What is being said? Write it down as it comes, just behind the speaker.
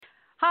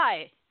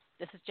Hi,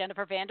 this is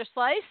Jennifer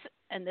Vanderslice,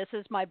 and this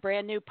is my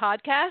brand new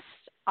podcast,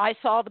 I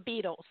Saw the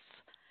Beatles.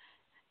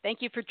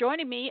 Thank you for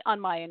joining me on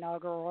my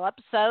inaugural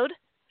episode.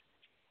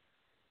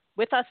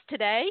 With us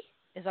today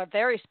is our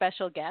very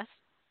special guest,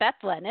 Beth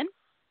Lennon,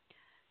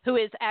 who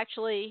is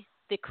actually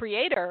the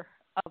creator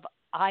of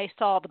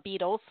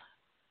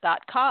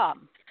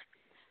ISawTheBeatles.com.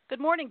 Good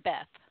morning,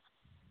 Beth.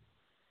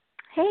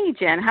 Hey,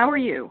 Jen. How are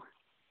you?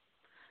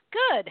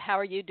 Good. How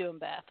are you doing,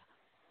 Beth?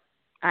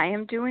 I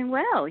am doing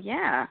well,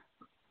 yeah.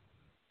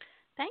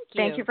 Thank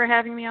you. Thank you for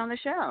having me on the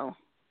show.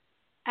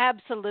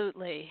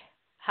 Absolutely.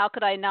 How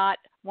could I not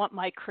want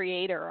my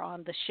creator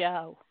on the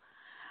show?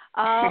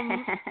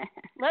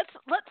 Let's.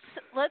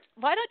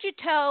 Why don't you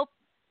tell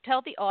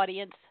the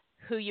audience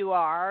who you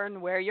are and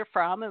where you're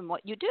from and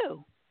what you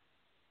do?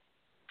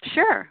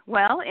 Sure.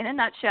 Well, in a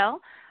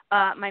nutshell,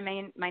 my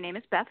name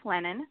is Beth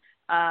Lennon.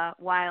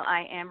 While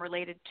I am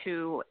related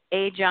to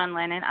a John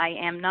Lennon, I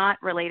am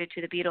not related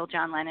to the Beatle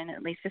John Lennon,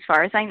 at least as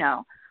far as I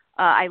know.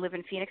 I live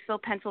in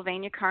Phoenixville,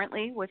 Pennsylvania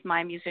currently with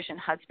my musician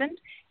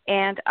husband,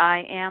 and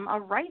I am a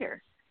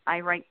writer. I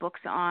write books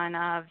on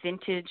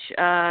vintage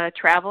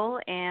travel,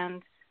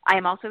 and I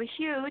am also a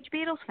huge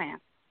Beatles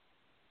fan.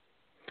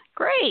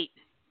 Great.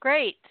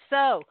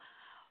 So,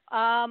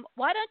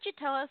 why don't you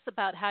tell us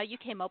about how you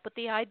came up with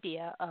the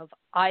idea of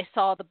I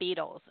Saw the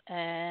Beatles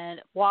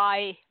and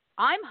why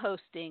I'm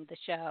hosting the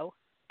show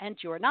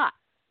and you're not?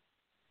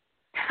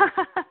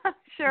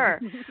 Sure.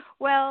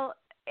 Well,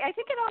 I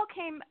think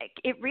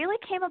it really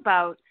came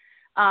about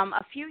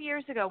a few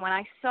years ago when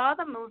I saw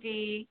the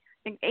movie, I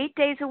think 8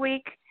 days a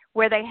week,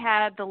 where they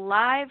had the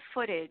live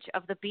footage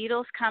of the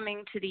Beatles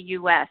coming to the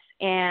U.S.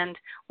 And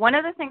one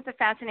of the things that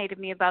fascinated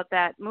me about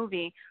that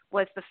movie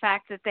was the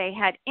fact that they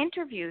had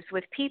interviews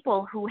with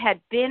people who had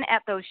been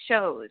at those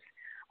shows.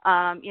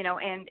 And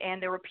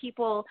there were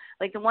people,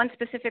 like the one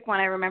specific one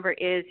I remember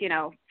is,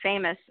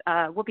 famous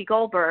Whoopi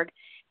Goldberg,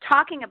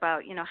 talking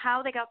about,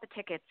 how they got the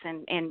tickets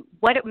and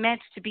what it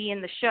meant to be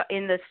in the show,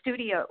 in the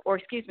studio,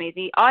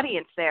 the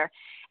audience there.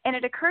 And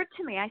it occurred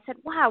to me, I said,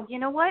 wow, you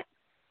know what?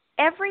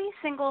 Every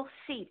single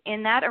seat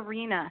in that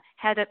arena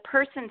had a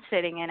person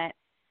sitting in it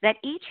that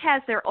each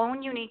has their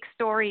own unique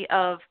story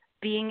of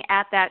being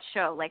at that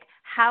show, like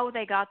how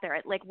they got there.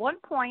 At like one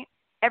point,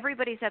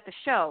 everybody's at the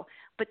show,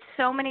 but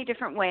so many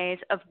different ways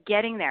of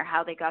getting there,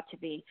 how they got to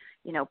be,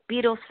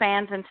 Beatles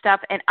fans and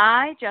stuff. And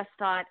I just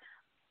thought,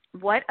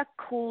 what a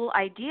cool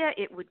idea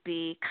it would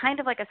be, kind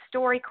of like a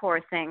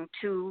StoryCorps thing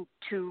to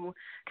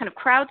kind of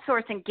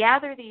crowdsource and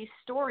gather these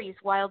stories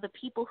while the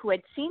people who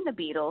had seen the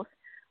Beatles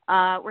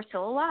were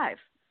still alive.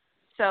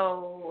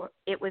 So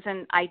it was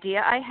an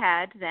idea I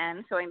had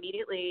then. So I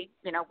immediately,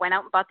 went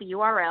out and bought the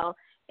URL,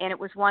 and it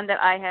was one that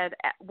I had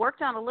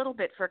worked on a little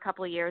bit for a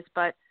couple of years,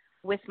 but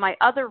with my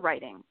other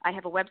writing, I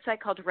have a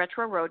website called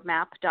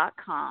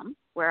retroroadmap.com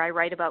where I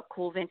write about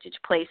cool vintage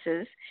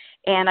places,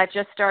 and I've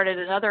just started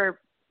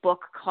another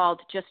book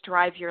called Just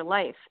Drive Your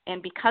Life.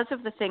 And because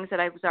of the things that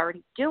I was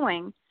already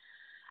doing,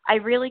 I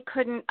had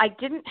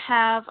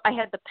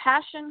the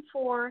passion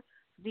for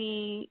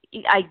the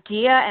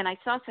idea, and I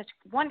saw such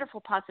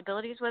wonderful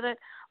possibilities with it,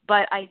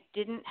 but I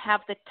didn't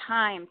have the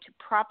time to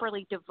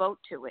properly devote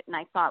to it. And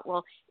I thought,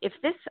 well, if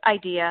this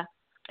idea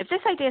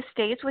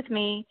stays with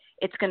me,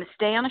 it's going to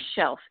stay on a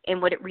shelf.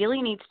 And what it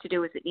really needs to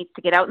do is it needs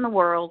to get out in the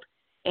world,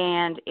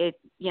 and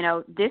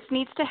this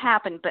needs to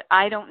happen, but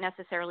I don't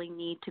necessarily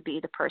need to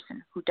be the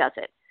person who does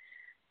it.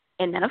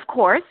 And then, of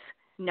course,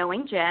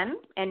 knowing Jen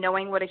and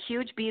knowing what a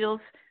huge Beatles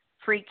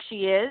freak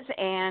she is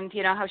and,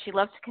 how she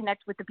loves to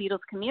connect with the Beatles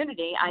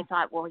community, I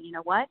thought, well, you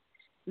know what?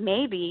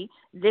 Maybe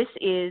this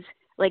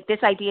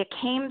idea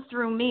came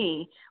through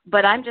me,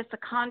 but I'm just a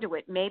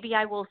conduit. Maybe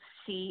I will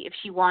see if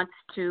she wants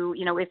to,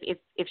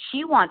 if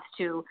she wants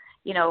to,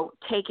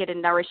 take it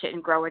and nourish it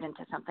and grow it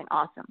into something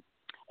awesome.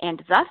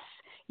 And thus,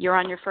 you're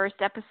on your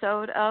first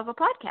episode of a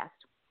podcast.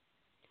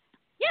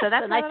 Yes, so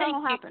that's and how it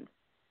all happened.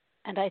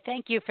 And I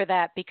thank you for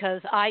that,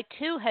 because I,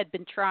 too, had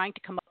been trying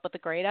to come up with a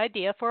great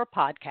idea for a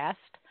podcast.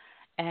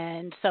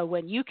 And so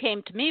when you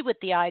came to me with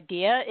the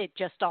idea, it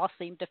just all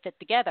seemed to fit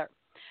together.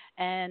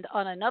 And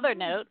on another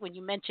note, when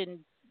you mentioned,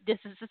 this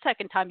is the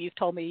second time you've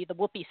told me the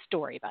Whoopi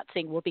story about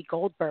seeing Whoopi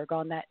Goldberg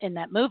in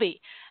that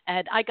movie.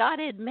 And I got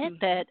to admit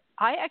that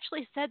I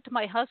actually said to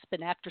my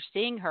husband after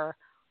seeing her,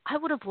 I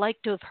would have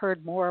liked to have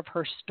heard more of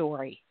her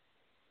story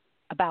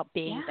about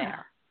being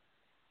there.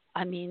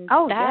 I mean,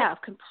 yeah,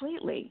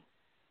 completely.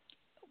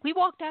 We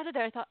walked out of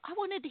there. I thought, I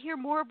wanted to hear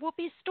more of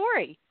Whoopi's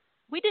story.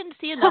 We didn't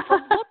see enough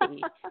of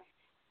Whoopi.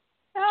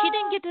 She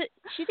didn't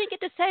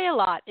get to say a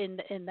lot in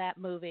that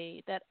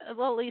movie. At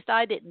least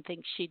I didn't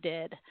think she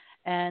did.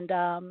 And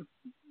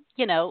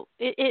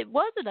it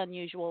was an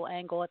unusual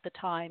angle at the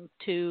time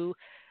to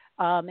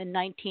in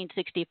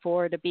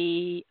 1964 to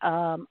be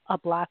a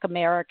Black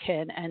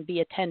American and be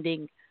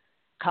attending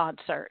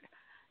concert.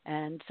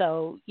 And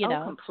so,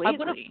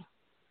 completely.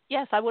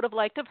 I would have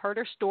liked to have heard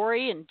her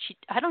story, and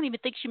I don't even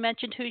think she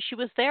mentioned who she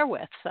was there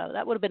with. So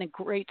that would have been a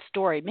great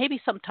story.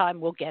 Maybe sometime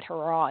we'll get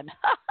her on.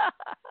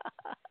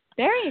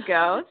 There you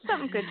go.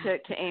 Something good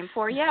to aim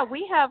for. Yeah,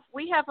 we have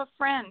a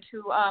friend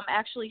who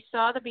actually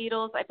saw the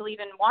Beatles, I believe,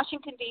 in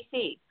Washington,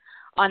 D.C.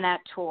 on that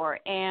tour.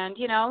 And,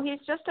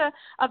 he's just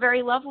a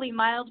very lovely,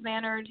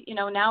 mild-mannered,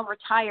 now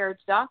retired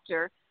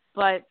doctor.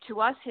 But to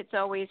us, it's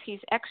always,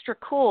 he's extra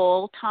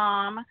cool,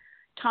 Tom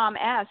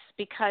S.,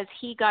 because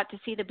he got to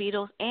see the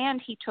Beatles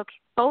and he took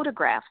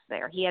photographs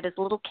there. He had his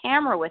little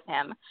camera with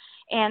him.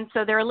 And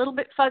so they're a little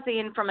bit fuzzy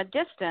and from a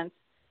distance,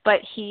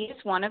 but he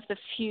is one of the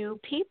few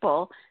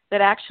people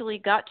that actually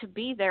got to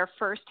be there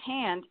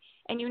firsthand.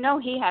 And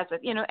he has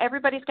it.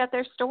 Everybody's got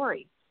their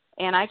story.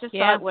 And I just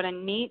thought, what a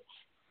neat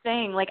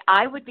thing. Like,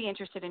 I would be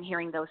interested in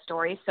hearing those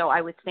stories, so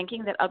I was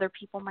thinking that other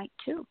people might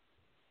too.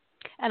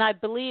 And I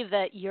believe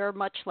that you're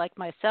much like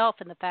myself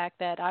in the fact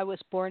that I was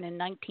born in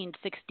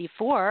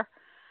 1964,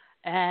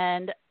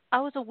 and I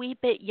was a wee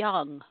bit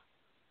young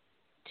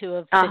to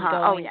have been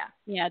going,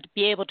 to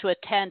be able to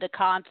attend a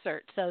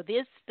concert. So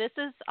this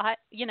is,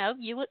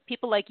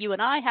 people like you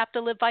and I have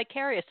to live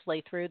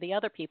vicariously through the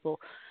other people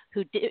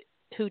who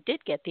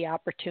did get the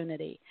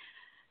opportunity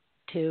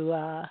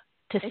to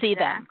see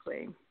them.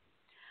 Exactly.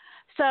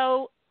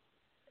 So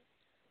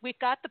we've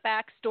got the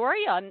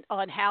backstory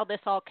on how this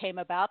all came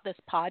about, this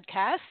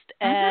podcast,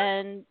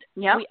 and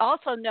we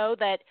also know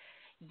that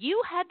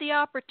you had the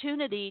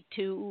opportunity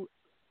to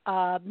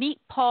meet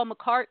Paul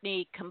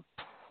McCartney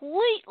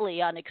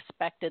completely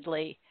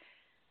unexpectedly,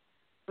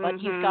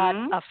 but you got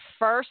a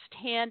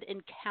first-hand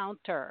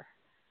encounter.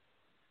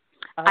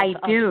 I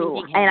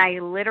do, and I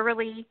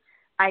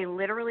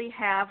literally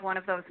have one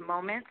of those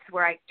moments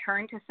where I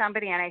turn to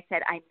somebody and I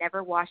said, "I'm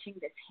never washing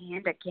this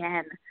hand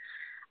again."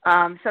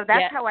 So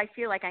that's how I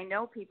feel like I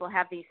know people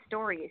have these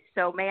stories.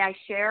 So may I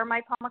share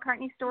my Paul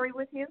McCartney story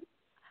with you?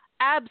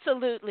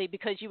 Absolutely,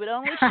 because you would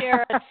only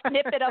share a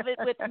snippet of it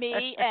with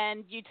me,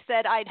 and you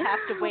said I'd have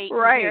to wait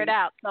and hear it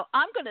out. So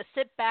I'm going to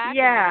sit back and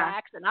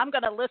relax, and I'm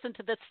going to listen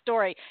to this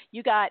story.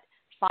 You got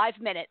 5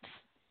 minutes.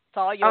 It's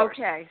all yours.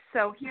 Okay,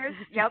 so here's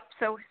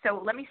So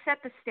let me set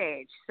the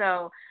stage.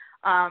 So,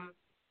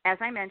 as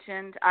I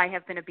mentioned, I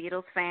have been a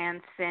Beatles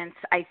fan since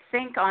I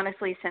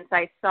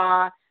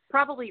saw.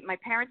 Probably my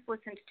parents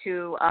listened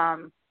to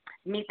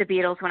Meet the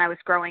Beatles when I was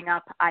growing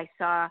up. I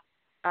saw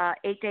Hard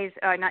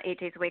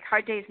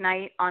Day's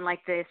Night on like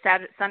the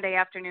Sunday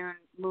afternoon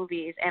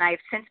movies, and I've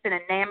since been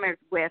enamored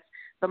with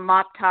the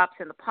Mop Tops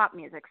and the pop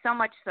music, so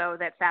much so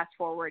that fast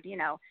forward,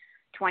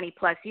 20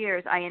 plus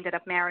years, I ended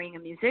up marrying a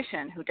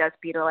musician who does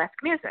Beatlesque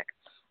music.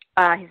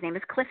 His name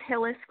is Cliff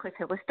Hillis,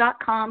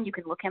 cliffhillis.com. You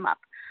can look him up.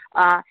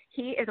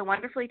 He is a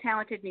wonderfully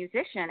talented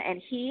musician,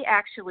 and he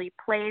actually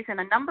plays in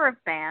a number of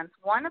bands,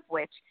 one of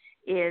which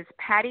is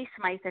Patti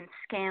Smythe and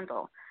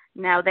Scandal.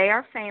 Now, they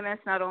are famous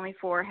not only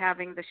for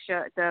having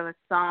the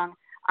song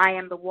I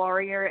Am the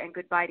Warrior and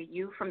Goodbye to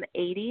You from the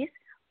 80s,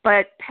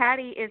 but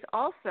Patti is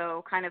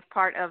also kind of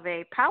part of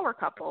a power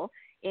couple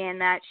in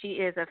that she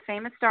is a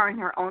famous star in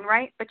her own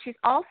right, but she's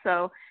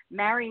also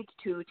married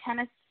to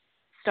tennis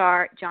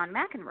star John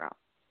McEnroe.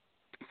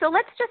 So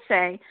let's just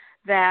say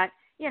that,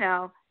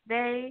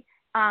 they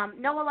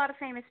know a lot of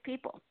famous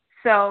people.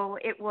 So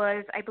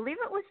I believe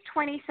it was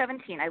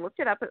 2017. I looked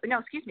it up. No,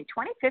 excuse me,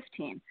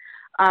 2015.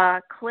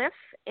 Cliff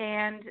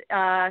and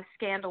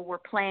Scandal were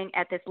playing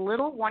at this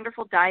little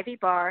wonderful divey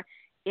bar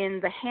in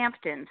the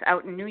Hamptons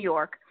out in New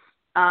York.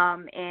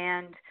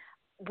 And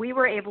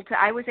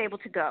I was able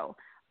to go.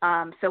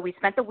 So we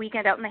spent the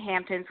weekend out in the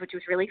Hamptons, which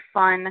was really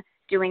fun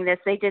doing this.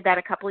 They did that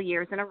a couple of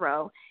years in a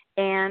row.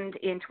 And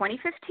in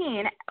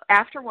 2015,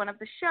 after one of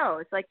the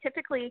shows, like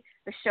typically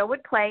the show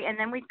would play and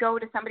then we'd go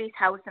to somebody's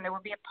house and there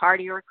would be a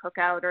party or a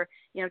cookout or,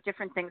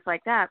 different things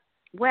like that.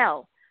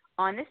 Well,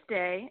 on this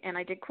day, and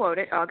I did quote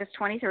it, August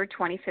 23rd,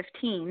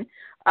 2015,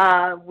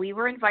 we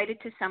were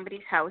invited to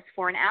somebody's house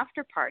for an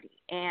after party.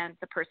 And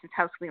the person's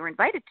house we were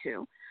invited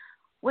to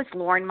was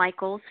Lorne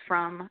Michaels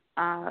from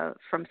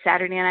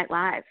Saturday Night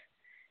Live.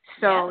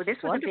 So this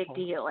was wonderful. A big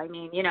deal. I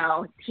mean,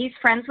 he's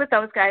friends with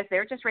those guys.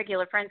 They're just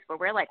regular friends, but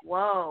we're like,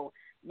 whoa,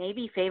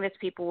 maybe famous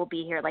people will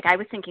be here. Like I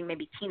was thinking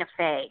maybe Tina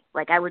Fey.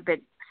 Like I would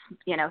be,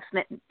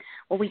 smitten.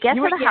 Well, we get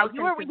to the house.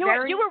 You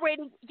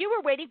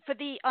were waiting for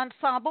the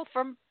ensemble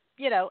from,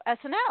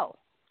 SNL.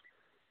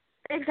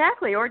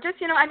 Exactly. Or just,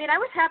 I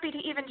was happy to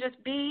even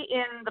just be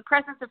in the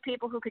presence of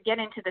people who could get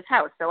into this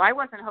house. So I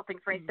wasn't hoping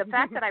for it. The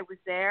fact that I was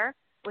there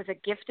was a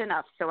gift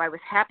enough. So I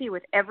was happy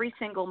with every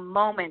single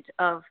moment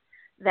of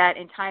that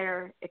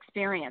entire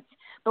experience.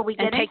 But we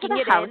get into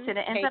the house and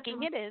it ends up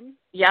taking it in.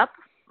 Yep,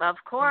 of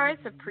course,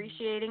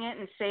 appreciating it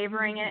and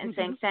savoring it and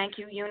saying thank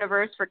you,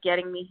 universe, for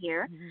getting me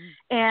here.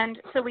 And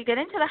so we get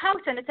into the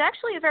house, and it's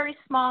actually a very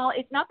small.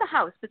 It's not the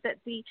house, but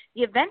the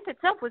event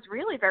itself was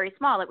really very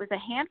small. It was a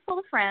handful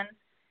of friends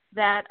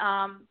that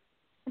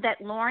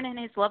Lorne and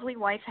his lovely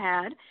wife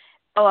had.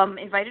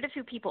 Invited a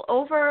few people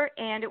over,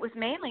 and it was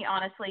mainly,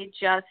 honestly,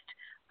 just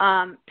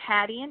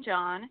Patti and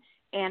John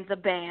and the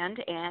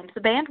band and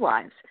the band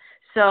wives.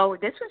 So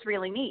this was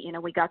really neat.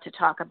 We got to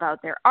talk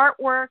about their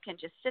artwork and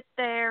just sit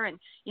there and,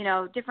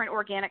 different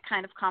organic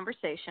kind of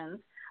conversations.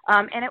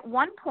 And at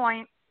one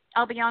point,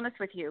 I'll be honest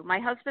with you. My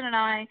husband and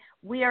I,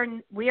 we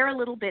are a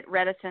little bit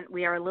reticent.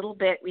 We are a little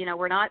bit,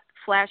 we're not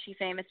flashy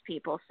famous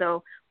people.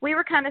 So we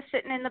were kind of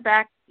sitting in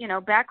the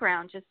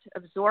background, just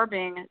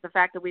absorbing the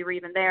fact that we were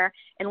even there.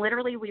 And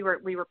literally, we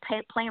were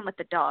playing with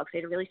the dogs. They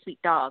had a really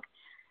sweet dog.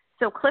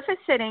 So Cliff is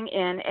sitting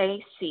in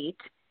a seat,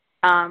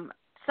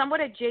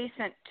 somewhat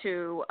adjacent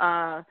to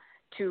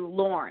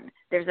Lorne.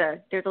 There's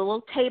a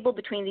little table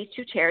between these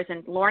two chairs,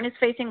 and Lorne is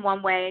facing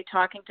one way,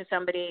 talking to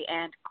somebody,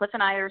 and Cliff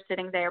and I are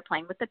sitting there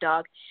playing with the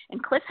dog.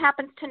 And Cliff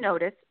happens to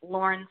notice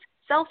Lorne's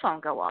cell phone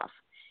go off,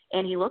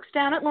 and he looks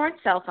down at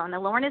Lorne's cell phone.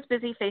 And Lorne is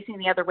busy facing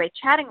the other way,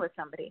 chatting with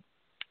somebody.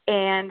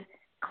 And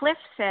Cliff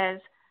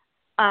says,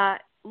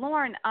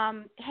 "Lorne,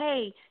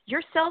 hey,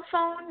 your cell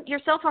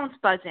phone's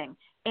buzzing."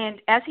 And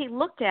as he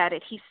looked at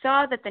it, he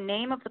saw that the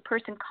name of the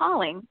person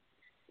calling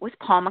was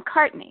Paul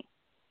McCartney.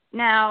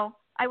 Now,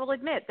 I will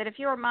admit that if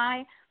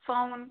my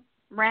phone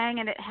rang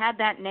and it had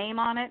that name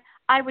on it,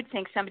 I would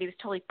think somebody was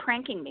totally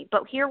pranking me.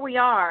 But here we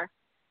are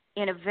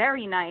in a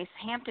very nice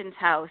Hamptons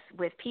house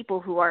with people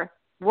who are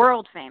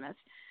world famous.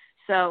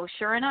 So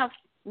sure enough,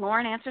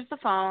 Lorne answers the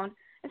phone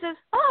and says,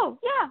 oh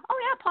yeah,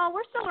 Paul,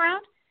 we're still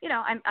around."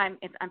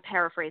 I'm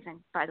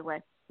paraphrasing, by the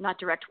way, not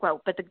direct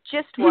quote, but the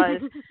gist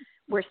was,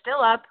 "We're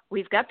still up.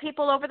 We've got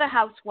people over the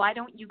house. Why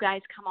don't you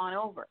guys come on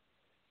over?"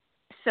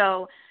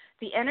 So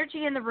the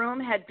energy in the room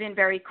had been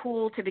very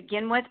cool to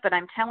begin with, but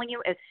I'm telling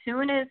you, as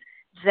soon as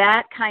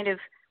that kind of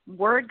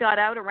word got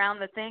out around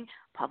the thing,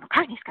 Paul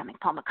McCartney's coming,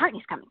 Paul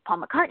McCartney's coming, Paul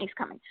McCartney's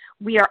coming.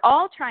 We are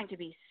all trying to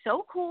be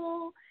so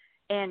cool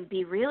and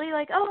be really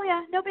like, oh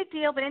yeah, no big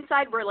deal. But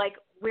inside we're like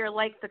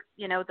the,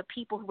 the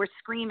people who were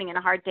screaming in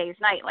A Hard Day's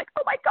Night, like,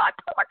 oh my God,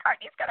 Paul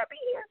McCartney's going to be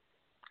here.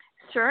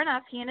 Sure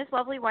enough, he and his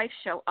lovely wife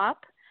show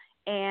up,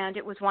 and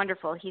it was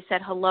wonderful. He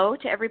said hello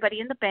to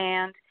everybody in the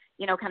band,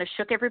 kind of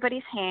shook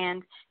everybody's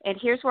hand. And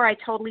here's where I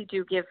totally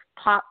do give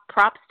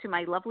props to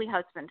my lovely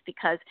husband,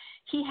 because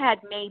he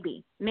had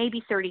maybe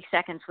 30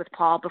 seconds with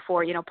Paul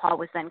before, Paul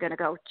was then going to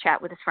go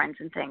chat with his friends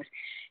and things.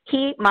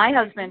 My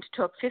husband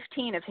took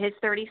 15 of his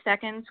 30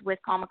 seconds with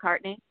Paul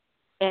McCartney,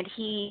 and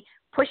he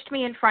pushed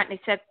me in front and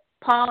he said,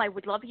 "Paul, I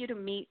would love you to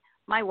meet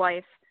my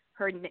wife.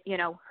 Her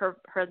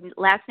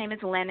last name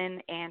is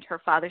Lennon, and her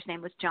father's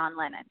name was John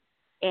Lennon."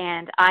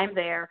 And I'm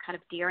there kind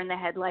of deer in the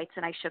headlights,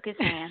 and I shook his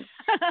hand.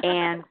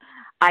 And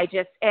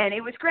and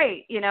it was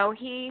great.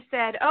 He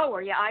said, "Oh,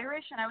 are you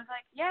Irish?" And I was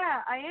like,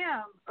 "Yeah, I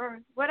am," or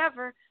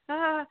whatever.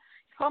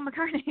 Paul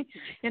McCartney,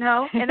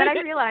 And then I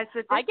realized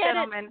that this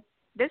gentleman,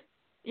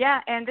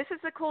 and this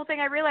is the cool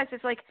thing I realized,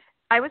 is like,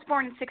 I was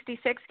born in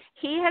 1966.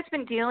 He has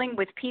been dealing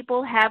with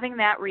people having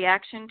that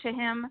reaction to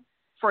him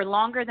for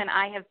longer than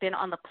I have been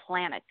on the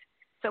planet.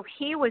 So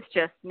he was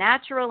just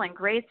natural and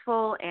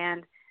graceful,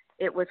 and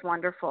it was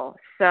wonderful.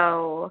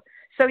 So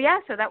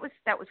that was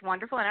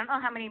wonderful. And I don't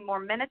know how many more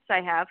minutes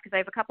I have, because I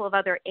have a couple of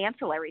other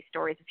ancillary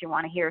stories if you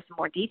want to hear some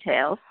more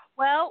details.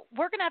 Well,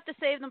 we're going to have to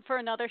save them for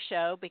another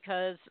show,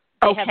 because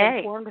they have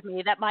informed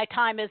me that my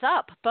time is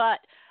up. But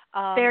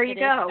there you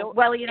go.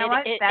 Well, you know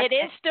what? It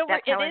is still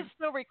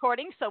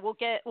recording, so we'll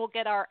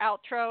get our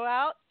outro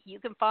out. You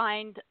can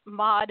find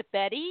Maud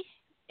Betty,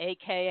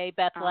 aka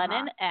Beth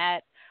Lennon,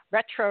 at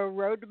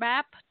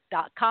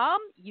retroroadmap.com.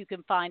 You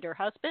can find her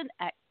husband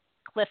at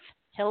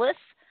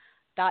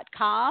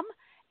cliffhillis.com,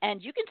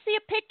 and you can see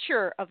a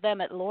picture of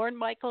them at Lorne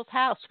Michaels'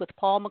 house with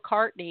Paul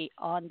McCartney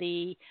on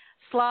the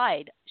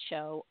slide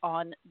show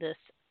on this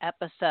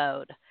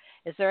episode.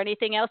 Is there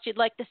anything else you'd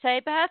like to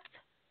say, Beth?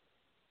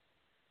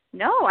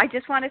 No, I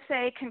just want to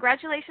say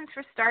congratulations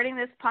for starting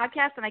this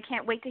podcast, and I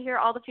can't wait to hear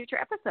all the future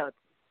episodes.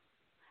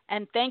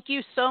 And thank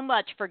you so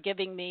much for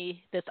giving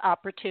me this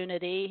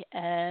opportunity,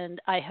 and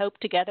I hope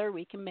together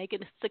we can make a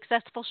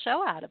successful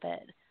show out of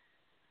it.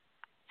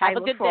 Have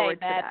a good day,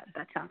 Beth.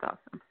 That sounds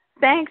awesome.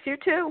 Thanks, you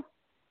too.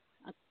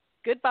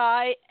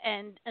 Goodbye,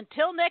 and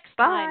until next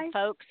time,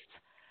 folks,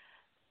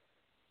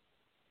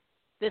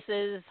 this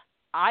is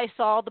I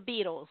Saw the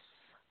Beatles.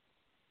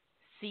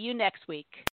 See you next week.